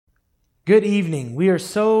Good evening. We are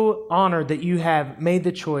so honored that you have made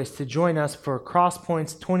the choice to join us for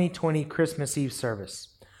Crosspoint's 2020 Christmas Eve service.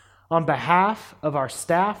 On behalf of our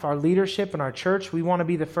staff, our leadership, and our church, we want to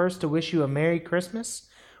be the first to wish you a Merry Christmas.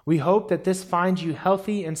 We hope that this finds you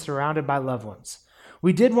healthy and surrounded by loved ones.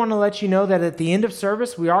 We did want to let you know that at the end of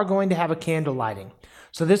service, we are going to have a candle lighting.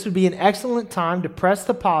 So this would be an excellent time to press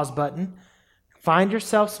the pause button, find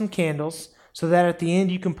yourself some candles, so that at the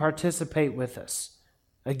end you can participate with us.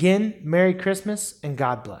 Again, Merry Christmas and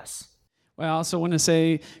God bless. Well, I also want to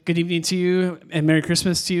say good evening to you and Merry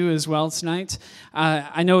Christmas to you as well tonight.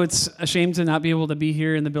 I know it's a shame to not be able to be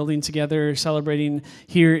here in the building together, celebrating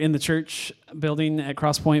here in the church building at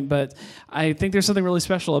Crosspoint, but I think there's something really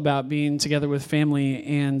special about being together with family,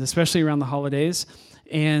 and especially around the holidays.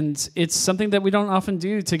 And it's something that we don't often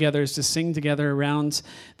do together, is to sing together around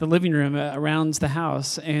the living room, around the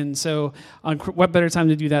house. And so what better time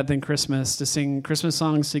to do that than Christmas, to sing Christmas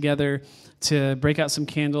songs together, to break out some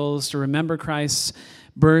candles, to remember Christ's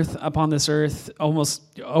birth upon this earth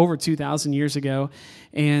almost over 2,000 years ago,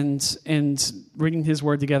 and reading his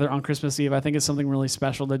word together on Christmas Eve. I think it's something really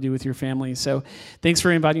special to do with your family. So thanks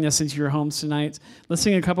for inviting us into your homes tonight. Let's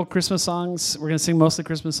sing a couple Christmas songs. We're going to sing mostly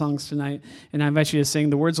Christmas songs tonight, and I invite you to sing.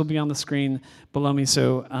 The words will be on the screen below me,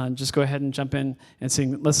 so just go ahead and jump in and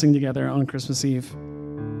sing. Let's sing together on Christmas Eve.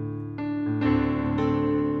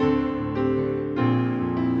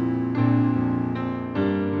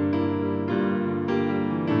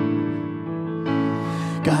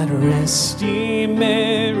 God rest ye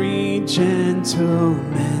merry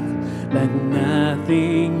gentlemen, let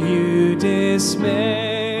nothing you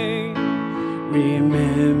dismay.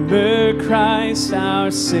 Remember Christ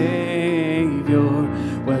our Savior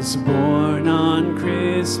was born on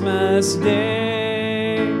Christmas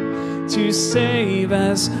Day, to save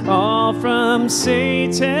us all from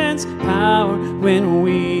Satan's power when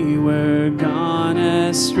we were gone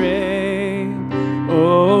astray.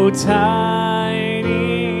 Oh, tidings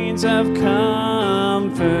of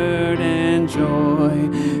comfort and joy,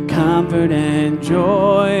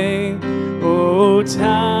 oh,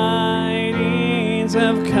 tidings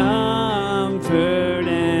of comfort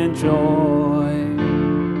and joy.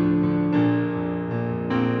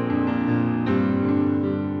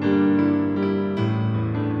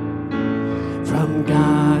 From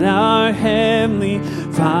God our heavenly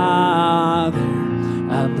Father,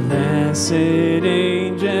 a blessed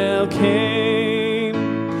angel came,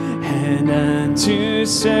 and unto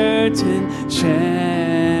certain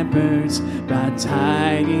shepherds brought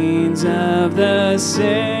tidings of the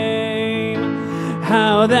same,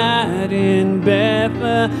 how that in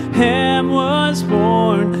Bethlehem was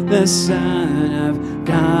born the Son of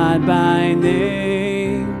God by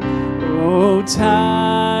name. Oh,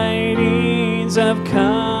 tidings of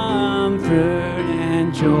comfort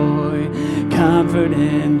and joy, comfort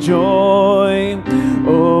and joy,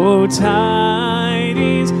 oh,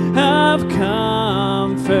 tidings of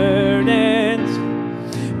comfort and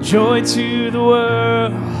joy to the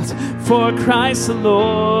world, for Christ the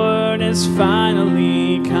Lord has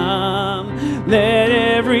finally come. Let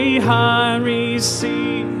every heart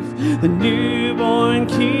receive the newborn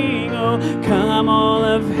King. Oh, come all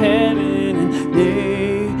of heaven and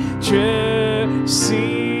nature sing.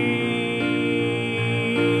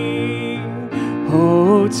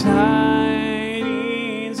 Oh, tidings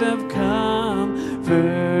of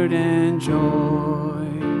comfort and joy.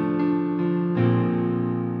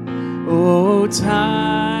 Oh,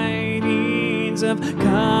 tidings of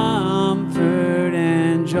comfort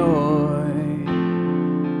and joy.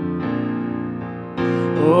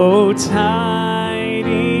 Oh, tidings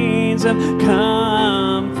of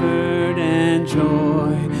comfort and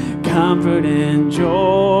joy, comfort and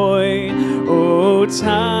joy. Oh,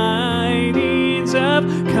 tidings of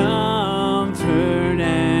comfort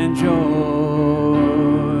and joy.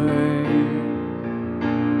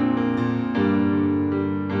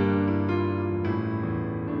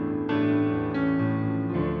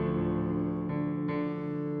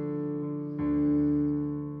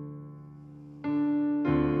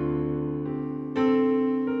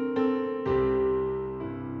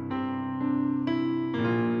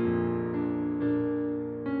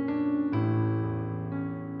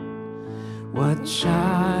 What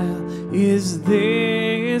child is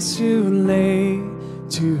this who lay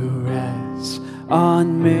to rest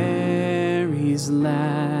on Mary's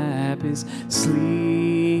lap is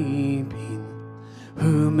sleeping,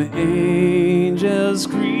 whom angels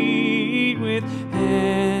greet with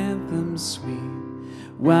anthems sweet,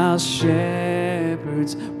 while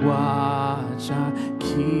shepherds watch are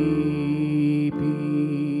keeping?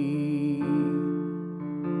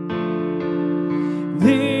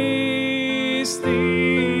 This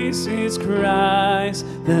This is Christ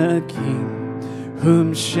the King,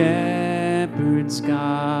 whom shepherds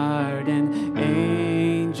guard and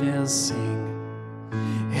angels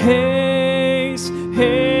sing. Haste,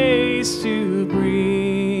 haste to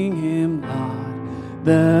bring him, Lord,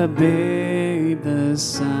 the babe, the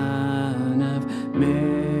Son of Mary.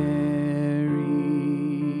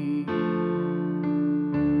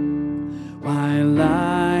 Why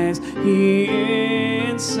lies he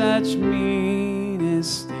in such mean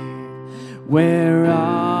estate, where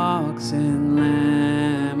ox and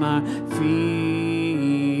lamb are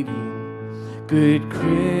feeding? Good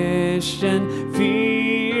Christian,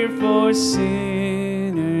 fear for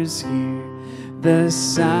sinners here. The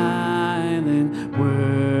silent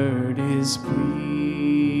word is pleading.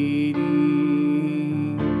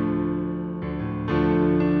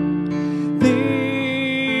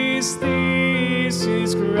 This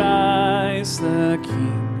is Christ the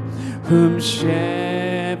King, whom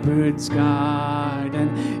shepherds guard and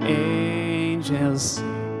angels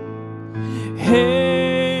sing.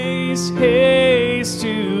 Haste, haste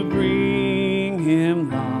to bring him,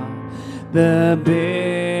 Lord, the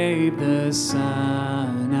babe, the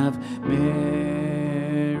Son of Mary.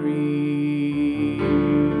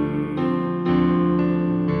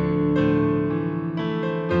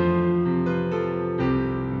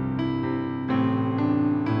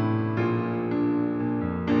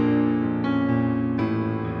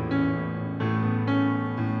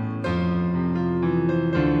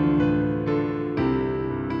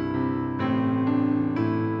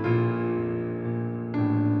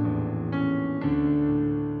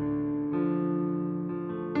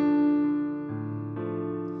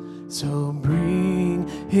 So bring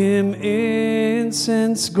him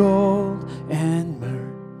incense, gold, and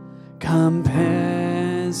myrrh. Come,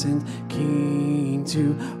 peasant king,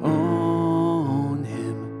 to own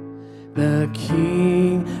him. The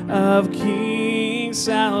King of kings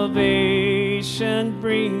salvation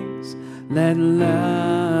brings. Let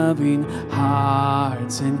loving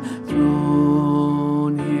hearts enthrone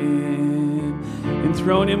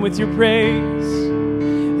him with your praise.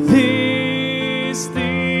 This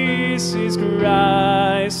is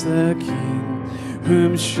Christ the King,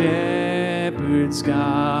 whom shepherds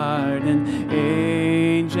guard and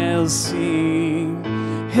angels sing.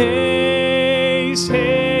 Haste,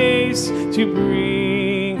 haste to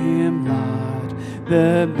bring him, Lord,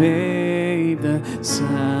 the babe, the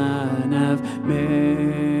Son of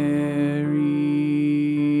Mary.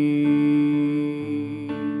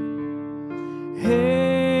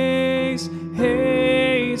 Haste,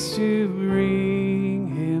 haste to bring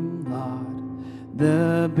him, Lord,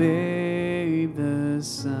 the babe, the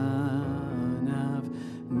Son of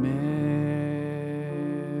Mary.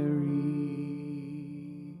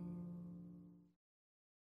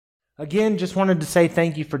 Again, just wanted to say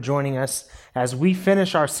thank you for joining us as we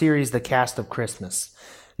finish our series, The Cast of Christmas.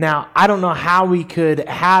 Now, I don't know how we could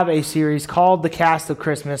have a series called The Cast of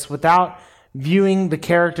Christmas without viewing the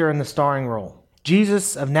character in the starring role.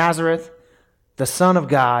 Jesus of Nazareth, the Son of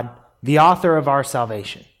God, the author of our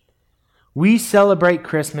salvation. We celebrate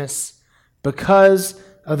Christmas because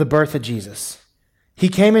of the birth of Jesus. He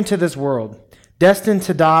came into this world, destined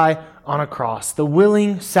to die on a cross, the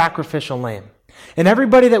willing sacrificial lamb. And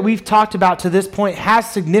everybody that we've talked about to this point has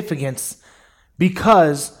significance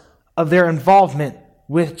because of their involvement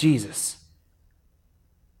with Jesus.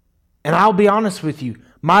 And I'll be honest with you,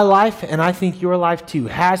 my life, and I think your life too,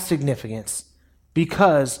 has significance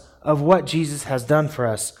because of what Jesus has done for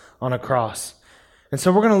us on a cross. And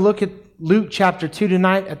so we're going to look at Luke chapter 2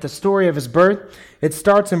 tonight at the story of his birth. It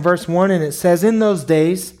starts in verse 1 and it says, "In those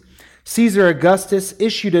days, Caesar Augustus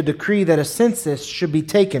issued a decree that a census should be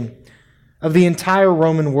taken of the entire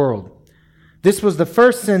Roman world. This was the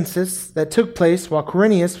first census that took place while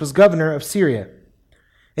Quirinius was governor of Syria.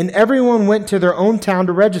 And everyone went to their own town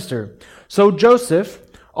to register. So Joseph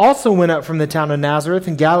also went up from the town of Nazareth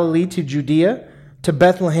in Galilee to Judea, to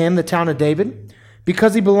Bethlehem, the town of David,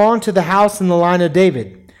 because he belonged to the house and the line of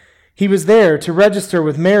David. He was there to register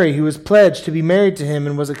with Mary, who was pledged to be married to him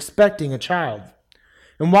and was expecting a child.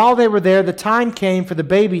 And while they were there, the time came for the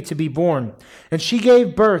baby to be born, and she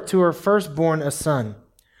gave birth to her firstborn, a son.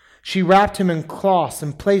 She wrapped him in cloths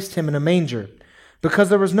and placed him in a manger, because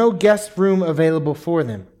there was no guest room available for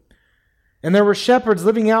them. And there were shepherds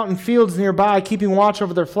living out in fields nearby, keeping watch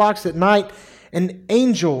over their flocks at night. An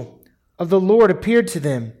angel of the Lord appeared to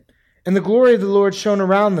them, and the glory of the Lord shone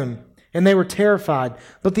around them, and they were terrified.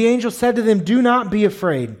 But the angel said to them, 'Do not be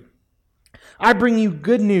afraid. I bring you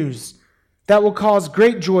good news that will cause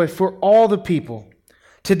great joy for all the people.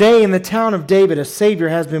 Today in the town of David a Savior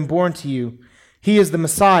has been born to you. He is the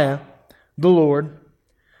Messiah, the Lord.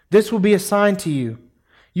 This will be a sign to you.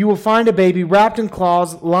 You will find a baby wrapped in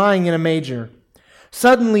cloths lying in a manger."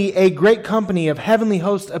 Suddenly a great company of heavenly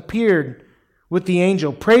hosts appeared with the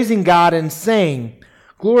angel, praising God and saying,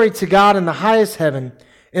 "Glory to God in the highest heaven,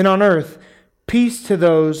 and on earth peace to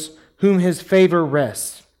those whom his favor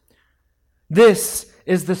rests." This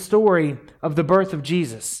is the story of the birth of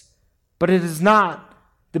Jesus, but it is not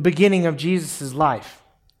the beginning of Jesus' life.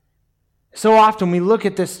 So often we look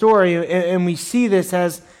at this story and we see this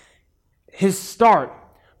as his start.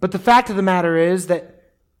 But the fact of the matter is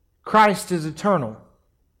that Christ is eternal.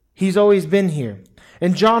 He's always been here.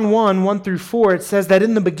 In John 1:1-4, it says that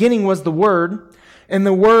in the beginning was the Word, and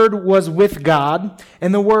the Word was with God,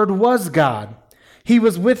 and the Word was God. He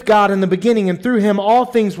was with God in the beginning, and through him all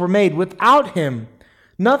things were made. Without him,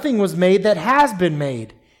 nothing was made that has been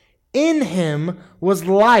made. In him was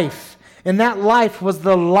life, and that life was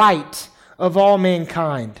the light of all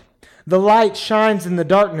mankind. The light shines in the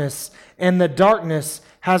darkness, and the darkness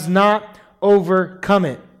has not overcome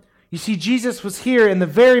it. You see, Jesus was here in the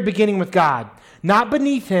very beginning with God, not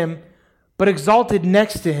beneath him, but exalted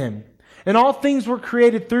next to him. And all things were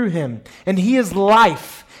created through him. And he is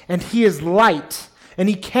life, and he is light, and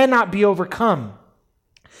he cannot be overcome.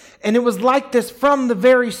 And it was like this from the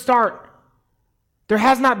very start. There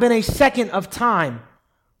has not been a second of time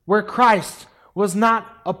where Christ was not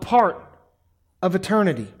a part of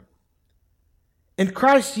eternity. And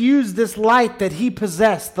Christ used this light that he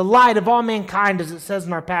possessed, the light of all mankind, as it says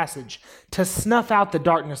in our passage, to snuff out the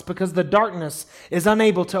darkness, because the darkness is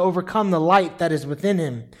unable to overcome the light that is within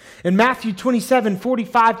him. In Matthew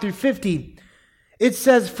 27:45-50, it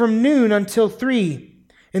says, "From noon until 3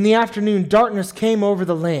 in the afternoon, darkness came over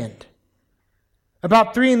the land.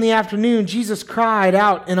 About 3 in the afternoon, Jesus cried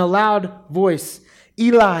out in a loud voice,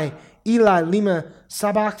 'Eli, Eli, lema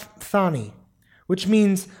sabachthani,' which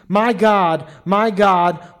means, my God,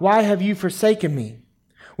 why have you forsaken me?"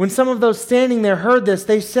 When some of those standing there heard this,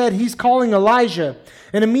 they said, "He's calling Elijah."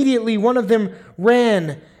 And immediately one of them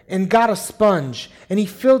ran and got a sponge, and he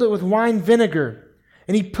filled it with wine vinegar,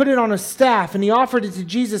 and he put it on a staff, and he offered it to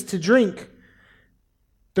Jesus to drink.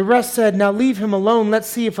 The rest said, "Now leave him alone. Let's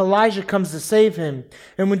see if Elijah comes to save him."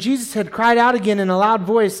 And when Jesus had cried out again in a loud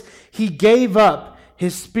voice, he gave up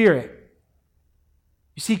his spirit.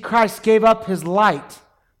 You see, Christ gave up his light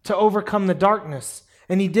to overcome the darkness.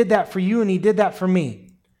 And he did that for you, and he did that for me.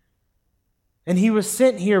 And he was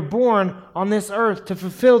sent here, born on this earth, to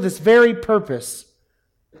fulfill this very purpose.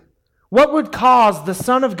 What would cause the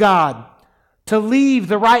Son of God to leave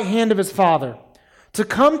the right hand of his Father, to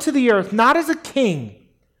come to the earth, not as a king,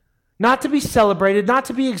 not to be celebrated, not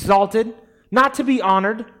to be exalted, not to be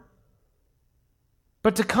honored,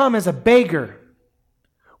 but to come as a beggar?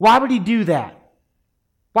 Why would he do that?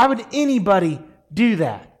 Why would anybody do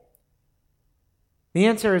that? The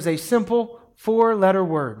answer is a simple 4-letter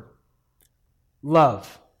word: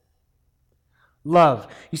 love. Love.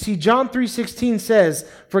 You see, John 3:16 says,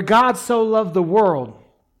 "For God so loved the world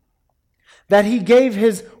that he gave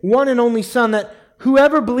his one and only Son, that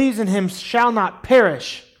whoever believes in him shall not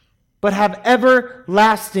perish, but have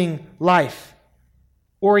everlasting life,"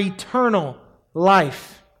 or eternal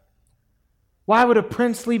life. Why would a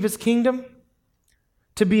prince leave his kingdom?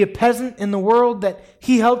 To be a peasant in the world that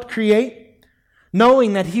he helped create,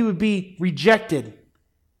 knowing that he would be rejected,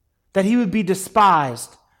 that he would be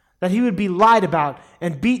despised, that he would be lied about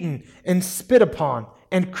and beaten and spit upon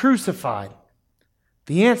and crucified.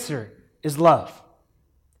 The answer is love.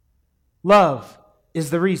 Love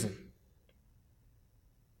is the reason.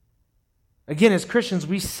 Again, as Christians,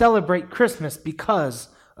 we celebrate Christmas because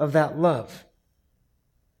of that love.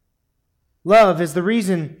 Love is the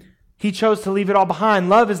reason he chose to leave it all behind.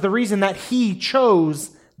 Love is the reason that he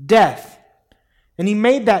chose death. And he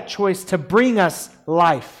made that choice to bring us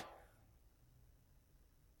life,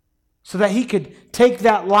 so that he could take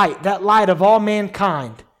that light of all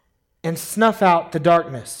mankind, and snuff out the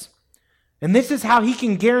darkness. And this is how he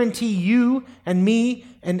can guarantee you and me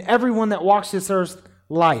and everyone that walks this earth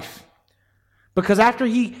life. Because after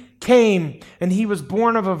he came and he was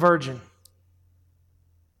born of a virgin,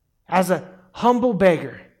 as a humble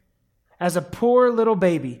beggar, as a poor little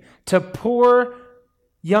baby, to poor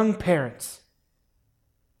young parents,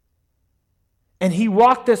 and he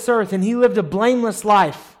walked this earth and he lived a blameless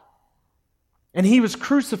life, and he was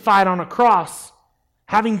crucified on a cross,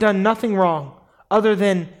 having done nothing wrong other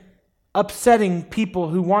than upsetting people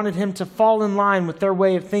who wanted him to fall in line with their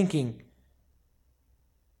way of thinking.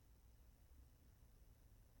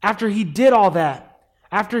 After he did all that,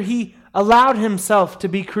 after he allowed himself to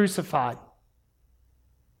be crucified,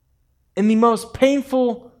 in the most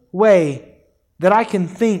painful way that I can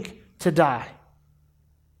think to die,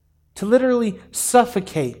 to literally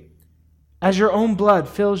suffocate as your own blood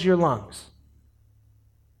fills your lungs?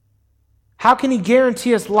 How can he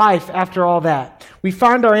guarantee us life after all that? We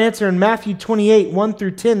find our answer in Matthew 28, 1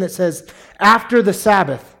 through 10 that says, after the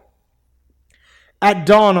Sabbath, at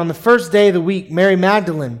dawn on the first day of the week, Mary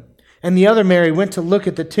Magdalene and the other Mary went to look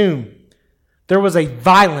at the tomb. There was a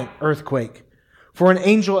violent earthquake, for an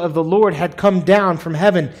angel of the Lord had come down from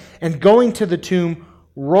heaven and going to the tomb,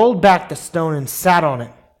 rolled back the stone and sat on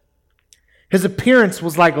it. His appearance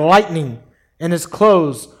was like lightning, and his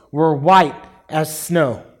clothes were white as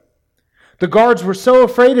snow. The guards were so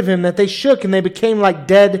afraid of him that they shook and they became like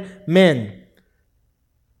dead men.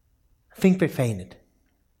 I think they fainted.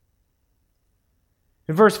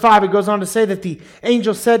 In verse 5, it goes on to say that the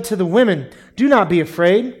angel said to the women, "Do not be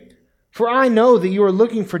afraid, for I know that you are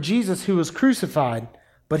looking for Jesus who was crucified,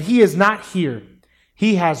 but he is not here.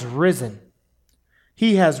 He has risen.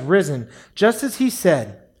 He has risen, just as he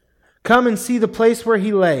said. Come and see the place where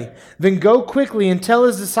he lay. Then go quickly and tell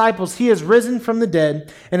his disciples he has risen from the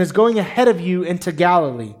dead and is going ahead of you into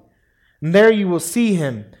Galilee. And there you will see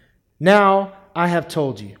him. Now I have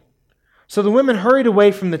told you." So the women hurried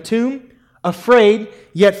away from the tomb, afraid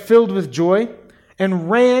yet filled with joy, and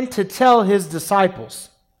ran to tell his disciples.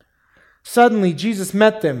 Suddenly Jesus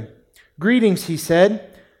met them. "Greetings," he said.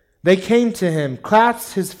 They came to him,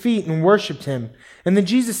 clasped his feet, and worshipped him. And then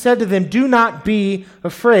Jesus said to them, "Do not be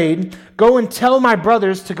afraid. Go and tell my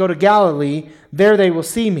brothers to go to Galilee. There they will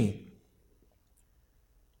see me."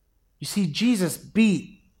 You see, Jesus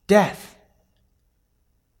beat death.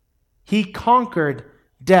 He conquered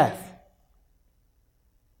death.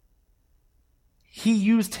 He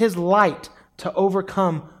used his light to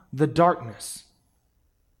overcome the darkness.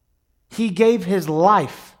 He gave his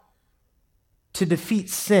life to defeat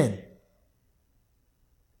sin.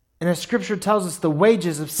 And as Scripture tells us, the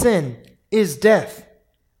wages of sin is death.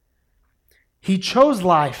 He chose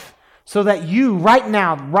life so that you, right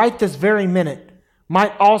now, right this very minute,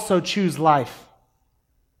 might also choose life.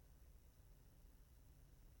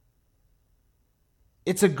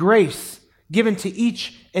 It's a grace given to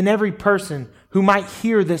each and every person who might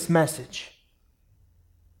hear this message.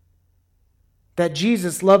 That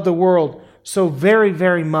Jesus loved the world so very,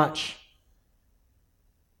 very much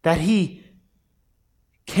that he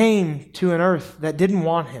came to an earth that didn't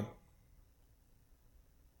want him.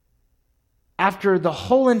 After the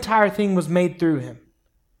whole entire thing was made through him.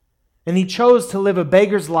 And he chose to live a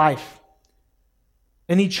beggar's life.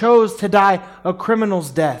 And he chose to die a criminal's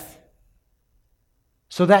death.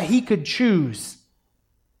 So that he could choose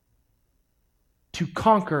to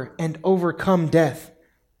conquer and overcome death.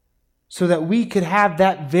 So that we could have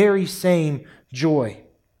that very same joy.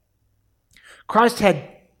 Christ had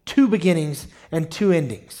two beginnings and two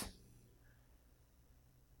endings.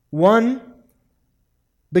 One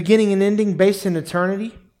beginning and ending based in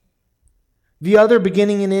eternity. The other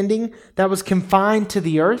beginning and ending that was confined to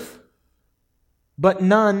the earth, but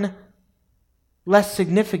none less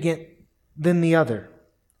significant than the other.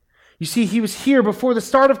 You see, he was here before the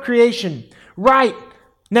start of creation, right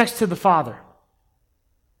next to the Father.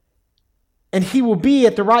 And he will be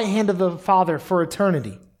at the right hand of the Father for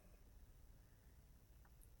eternity.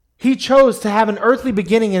 He chose to have an earthly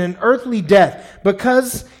beginning and an earthly death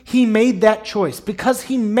because he made that choice. Because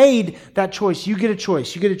he made that choice, you get a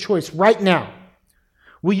choice. You get a choice right now.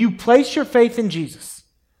 Will you place your faith in Jesus?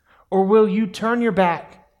 Or will you turn your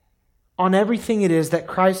back on everything it is that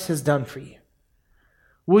Christ has done for you?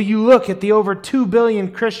 Will you look at the over 2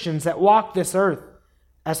 billion Christians that walk this earth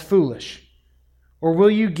as foolish? Or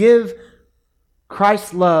will you give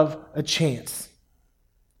Christ's love a chance?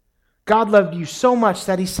 God loved you so much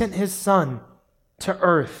that he sent his Son to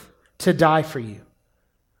earth to die for you.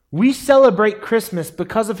 We celebrate Christmas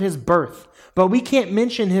because of his birth, but we can't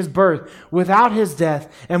mention his birth without his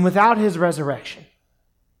death and without his resurrection.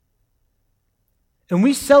 And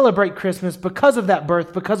we celebrate Christmas because of that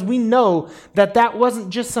birth, because we know that that wasn't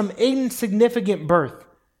just some insignificant birth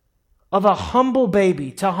of a humble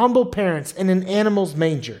baby to humble parents in an animal's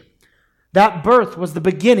manger. That birth was the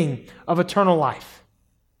beginning of eternal life.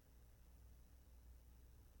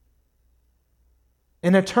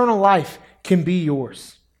 And eternal life can be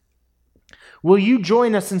yours. Will you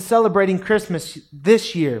join us in celebrating Christmas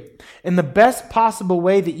this year in the best possible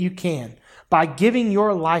way that you can by giving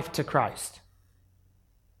your life to Christ?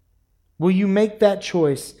 Will you make that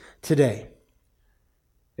choice today?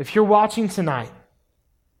 If you're watching tonight,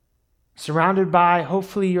 surrounded by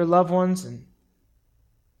hopefully your loved ones, or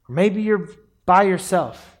maybe you're by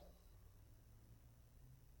yourself,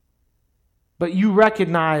 but you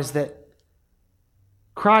recognize that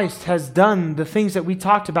Christ has done the things that we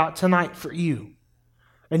talked about tonight for you,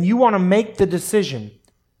 and you want to make the decision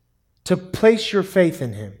to place your faith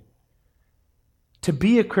in him, to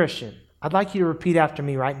be a Christian, I'd like you to repeat after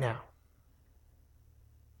me right now.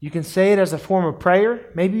 You can say it as a form of prayer.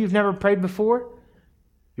 Maybe you've never prayed before.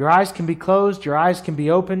 Your eyes can be closed, your eyes can be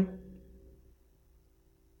open.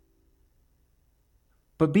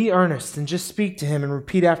 But be earnest and just speak to him and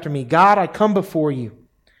repeat after me. God, I come before you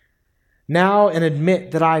now and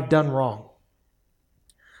admit that I've done wrong.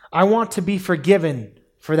 I want to be forgiven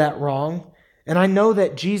for that wrong, and I know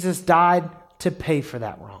that Jesus died to pay for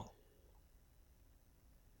that wrong.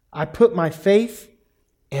 I put my faith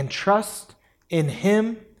and trust in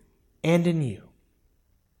him and in you.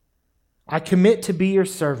 I commit to be your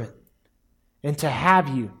servant and to have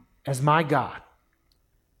you as my God.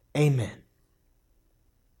 Amen.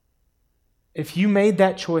 If you made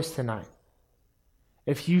that choice tonight,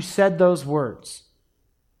 if you said those words,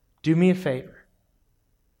 do me a favor.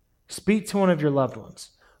 Speak to one of your loved ones,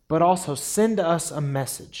 but also send us a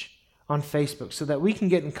message on Facebook so that we can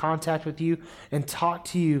get in contact with you and talk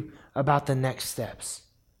to you about the next steps.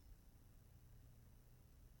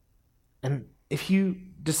 And if you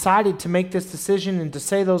decided to make this decision and to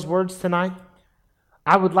say those words tonight,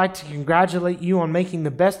 I would like to congratulate you on making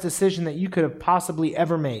the best decision that you could have possibly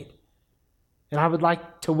ever made. And I would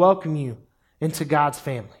like to welcome you into God's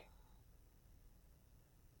family.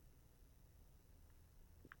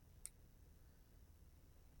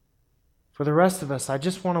 For the rest of us, I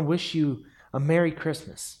just want to wish you a Merry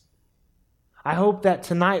Christmas. I hope that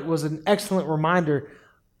tonight was an excellent reminder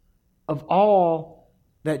of all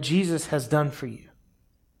that Jesus has done for you.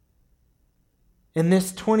 In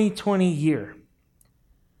this 2020 year,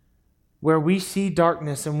 where we see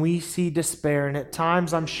darkness and we see despair, and at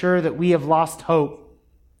times I'm sure that we have lost hope,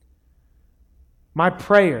 my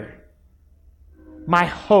prayer, my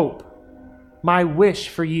hope, my wish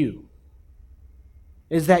for you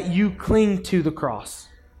is that you cling to the cross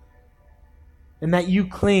and that you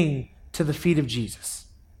cling to the feet of Jesus.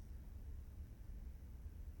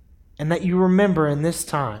 And that you remember in this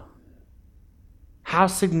time how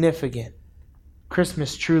significant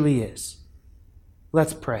Christmas truly is.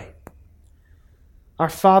 Let's pray. Our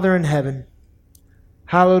Father in heaven,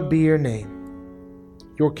 hallowed be your name.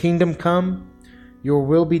 Your kingdom come, your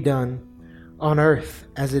will be done, on earth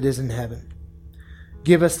as it is in heaven.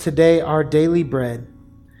 Give us today our daily bread,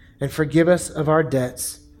 and forgive us of our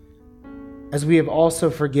debts, as we have also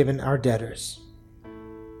forgiven our debtors.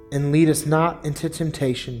 And lead us not into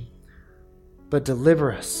temptation, but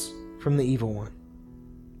deliver us from the evil one.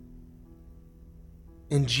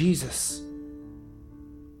 In Jesus'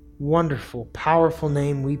 wonderful, powerful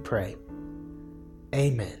name we pray.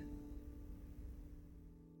 Amen.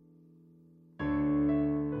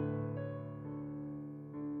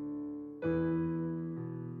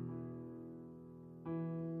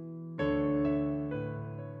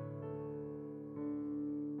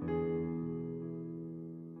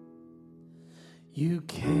 You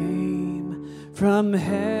came from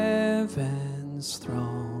heaven's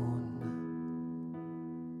throne,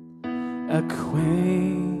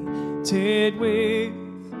 acquainted with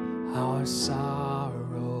our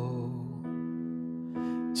sorrow,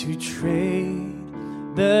 to trade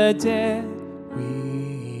the debt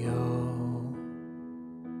we owe.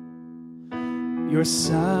 Your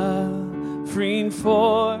suffering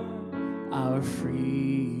for our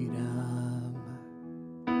freedom.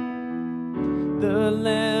 The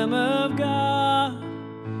Lamb of God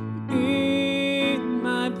in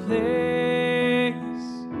my place,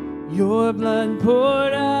 your blood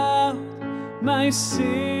poured out, my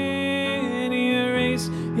sin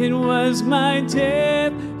erased. It was my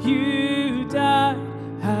death you died,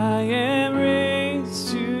 I am raised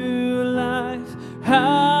to life.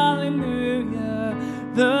 Hallelujah,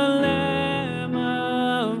 the Lamb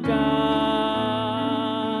of God.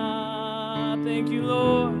 Thank you,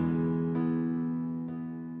 Lord.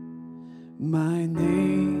 My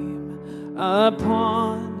name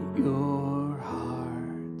upon your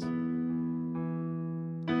heart,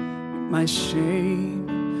 my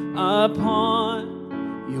shame upon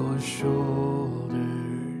your shoulders,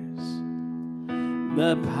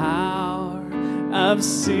 the power of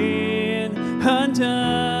sin undone.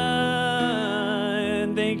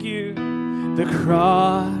 Thank you. The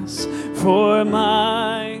cross for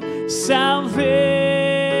my salvation.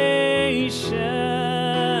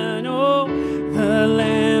 The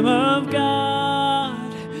Lamb of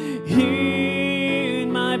God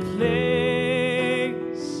in my place,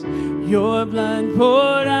 your blood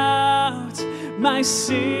poured out, my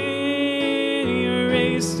sin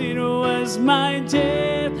erased. It was my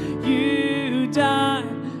death you died,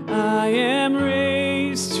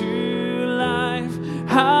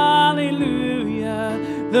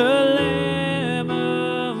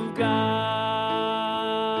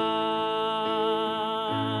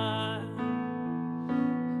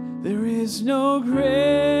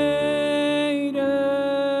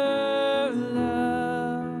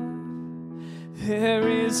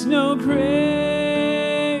 no greater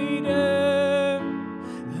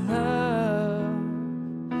love.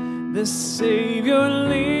 The Savior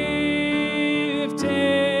lifted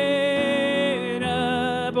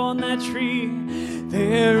up on that tree.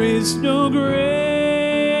 There is no greater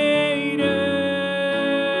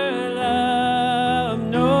love.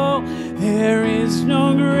 No, there is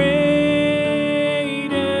no greater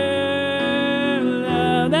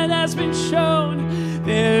love that has been shown.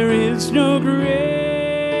 There is no greater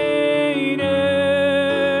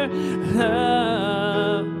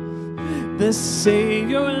love. The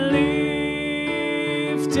Savior lifted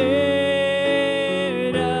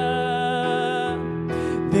up.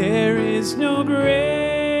 There is no greater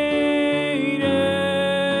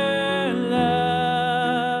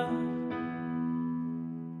love.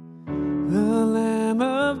 The Lamb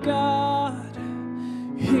of God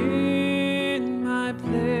in my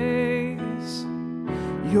place.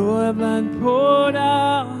 Your blood poured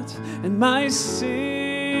out and my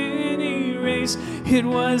sin erased. It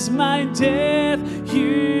was my death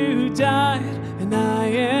you died, and I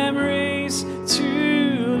am raised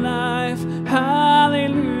to life.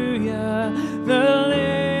 Hallelujah, the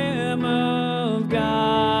Lamb of God.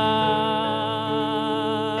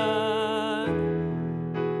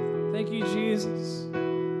 Thank you, Jesus.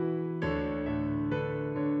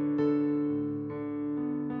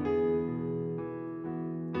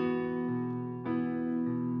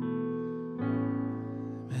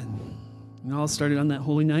 It all started on that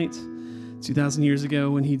holy night 2,000 years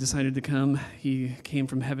ago when he decided to come. He came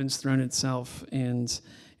from heaven's throne itself and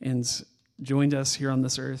joined us here on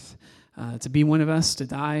this earth to be one of us, to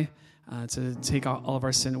die, to take all of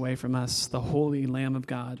our sin away from us. The holy Lamb of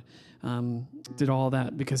God did all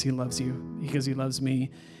that because he loves you, because he loves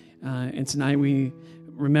me. And tonight we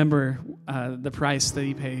remember the price that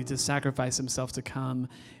he paid to sacrifice himself to come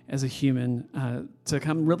as a human, to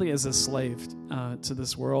come really as a slave to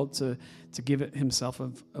this world, to give it himself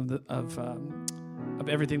of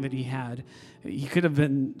everything that he had. He could have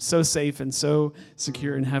been so safe and so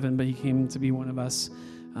secure in heaven, but he came to be one of us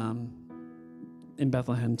in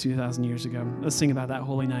Bethlehem 2,000 years ago. Let's sing about that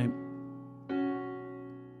holy night.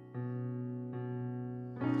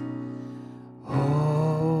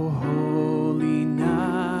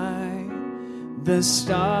 The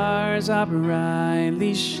stars are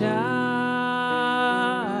brightly shining.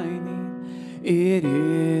 It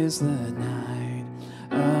is the night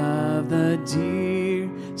of the dear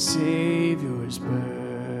Savior's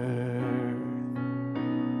birth.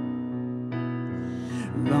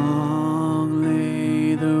 Long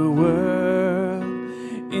lay the world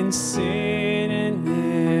in sin and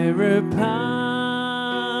error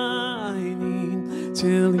pining,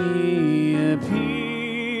 till he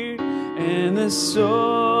appeared and the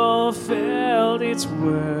soul felt its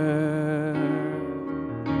worth.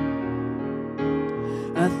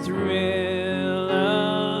 A thrill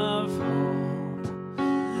of hope,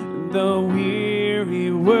 the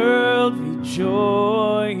weary world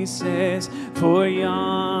rejoices, for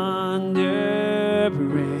yonder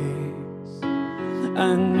breaks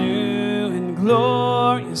a new and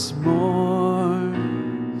glorious morn.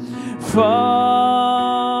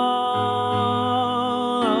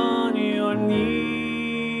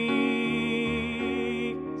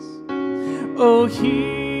 Oh, hear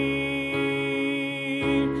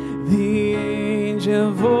the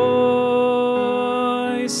angel voices.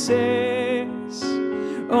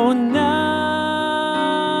 Oh, night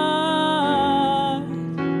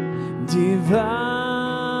divine.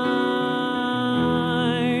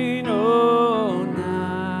 Oh,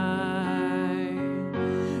 night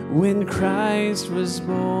when Christ was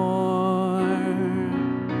born.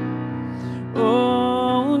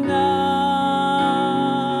 Oh, night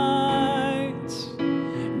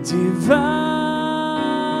divine,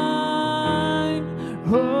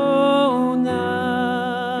 oh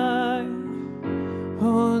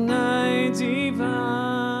night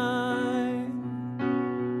divine.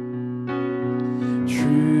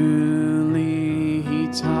 Truly he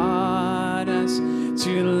taught us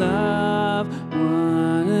to love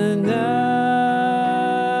one another.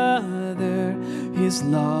 His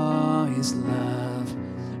law is love,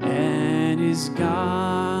 and his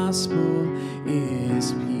gospel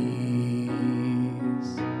is peace.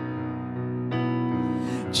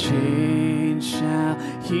 Chains shall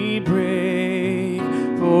he break,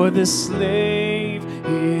 for the slave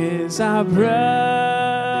is our brother,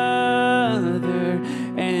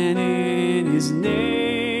 and in his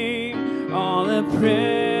name all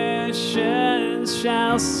oppression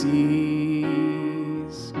shall cease.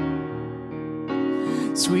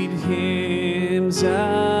 Sweet hymns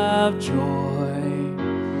of joy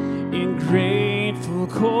in grateful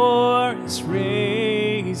chorus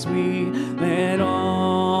raise we, let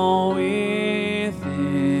all within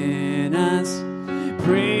us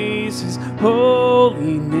praise His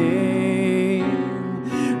holy name.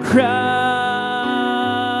 Christ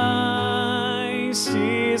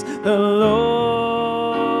is the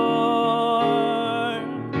Lord.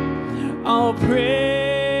 I'll praise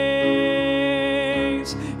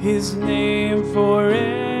His name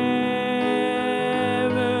forever.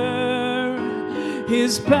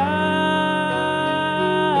 His power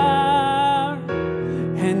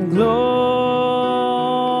and glory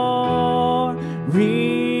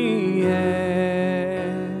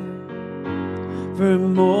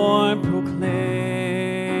evermore proclaim.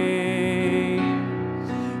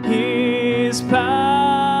 His power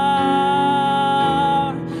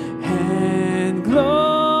and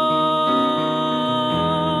glory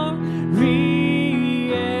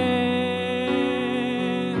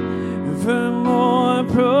evermore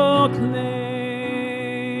proclaim.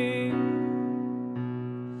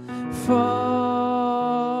 Fall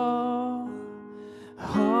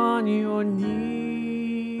on your knees.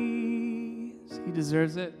 He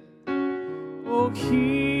deserves it. Oh,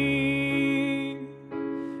 hear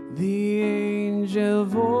the angel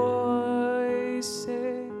voices.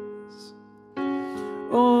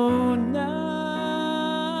 Oh, night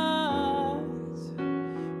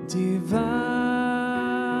divine.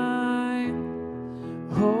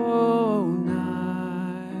 Oh,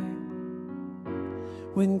 night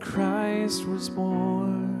when Christ was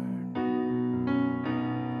born.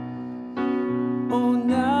 Oh,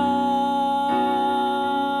 night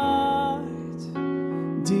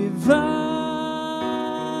divine.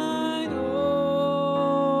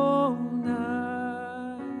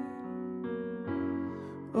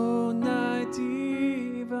 Oh, night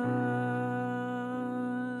divine.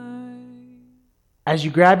 As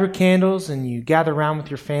you grab your candles and you gather around with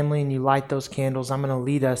your family and you light those candles, I'm going to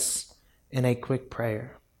lead us in a quick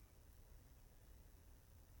prayer.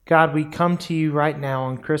 God, we come to you right now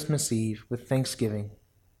on Christmas Eve with thanksgiving,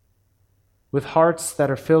 with hearts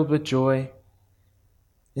that are filled with joy,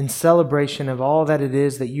 in celebration of all that it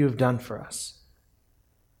is that you have done for us.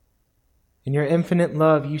 In your infinite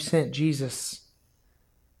love, you sent Jesus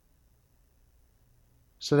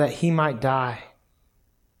so that he might die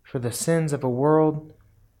for the sins of a world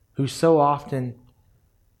who so often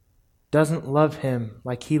doesn't love him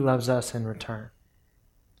like he loves us in return.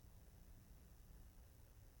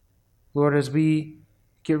 Lord, as we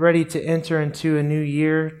get ready to enter into a new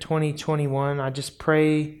year, 2021, I just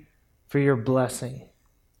pray for your blessing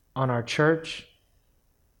on our church,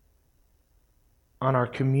 on our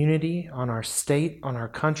community, on our state, on our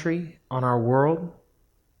country, on our world.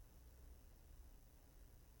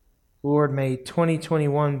 Lord, may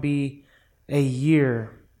 2021 be a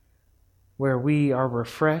year where we are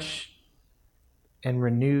refreshed and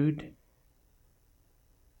renewed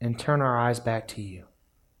and turn our eyes back to you.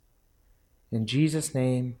 In Jesus'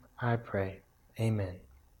 name I pray. Amen.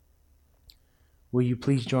 Will you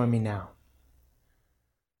please join me now?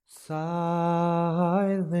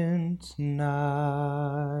 Silent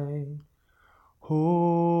night,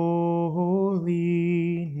 holy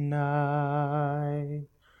night,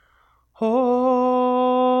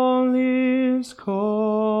 all is calm,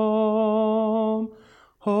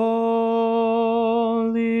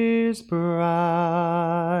 all is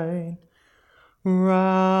bright,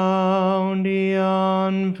 round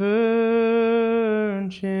yon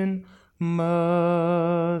virgin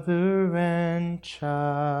mother and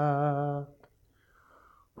child,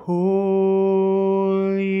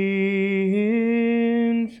 holy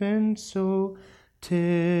infant, so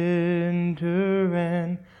tender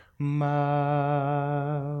and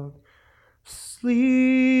mild,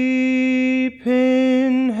 sleep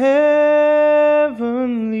in heavenly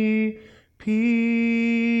peace,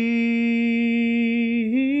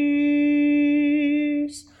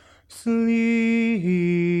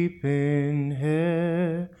 sleep in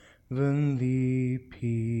heavenly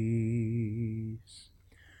peace.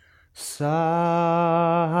 Silent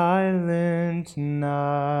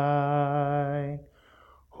night,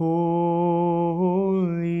 holy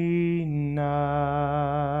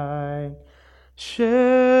night, shepherds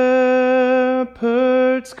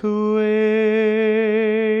quake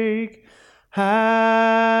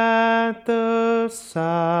at the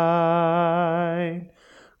sight,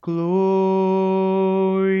 glory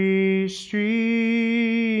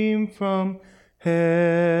stream from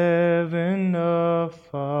heaven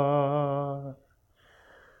afar,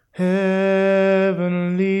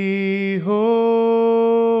 heavenly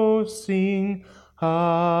hosts sing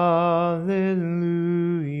hallelujah.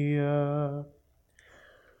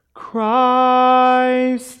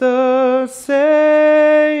 Christ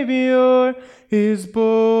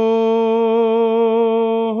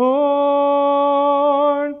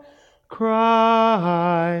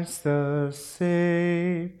Christ the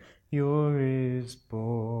Savior is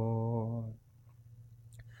born.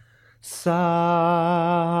 Silent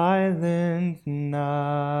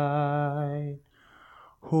night,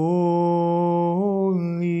 holy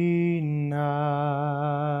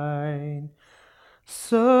night,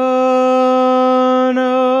 Son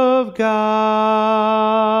of God,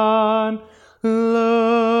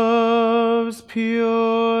 love's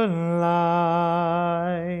pure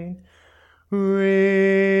light, radiant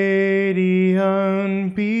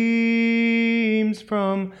beams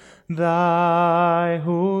from thy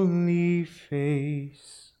holy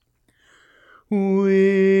face.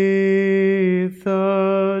 With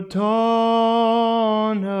the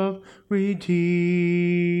dawn of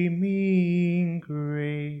redeeming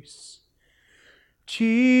grace,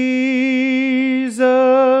 Jesus,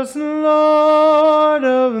 Lord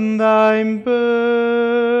of thy birth,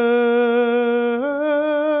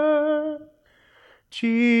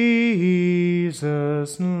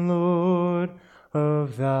 Jesus, Lord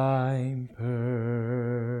of thy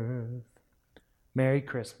birth. Merry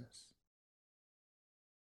Christmas.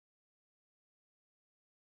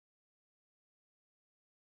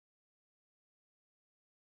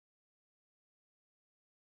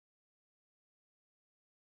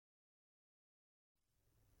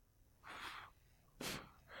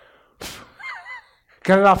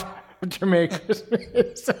 Cut it off after Merry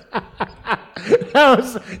Christmas.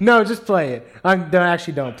 No, just play it.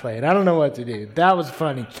 Don't play it. I don't know what to do. That was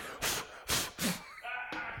funny.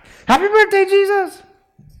 Happy birthday, Jesus!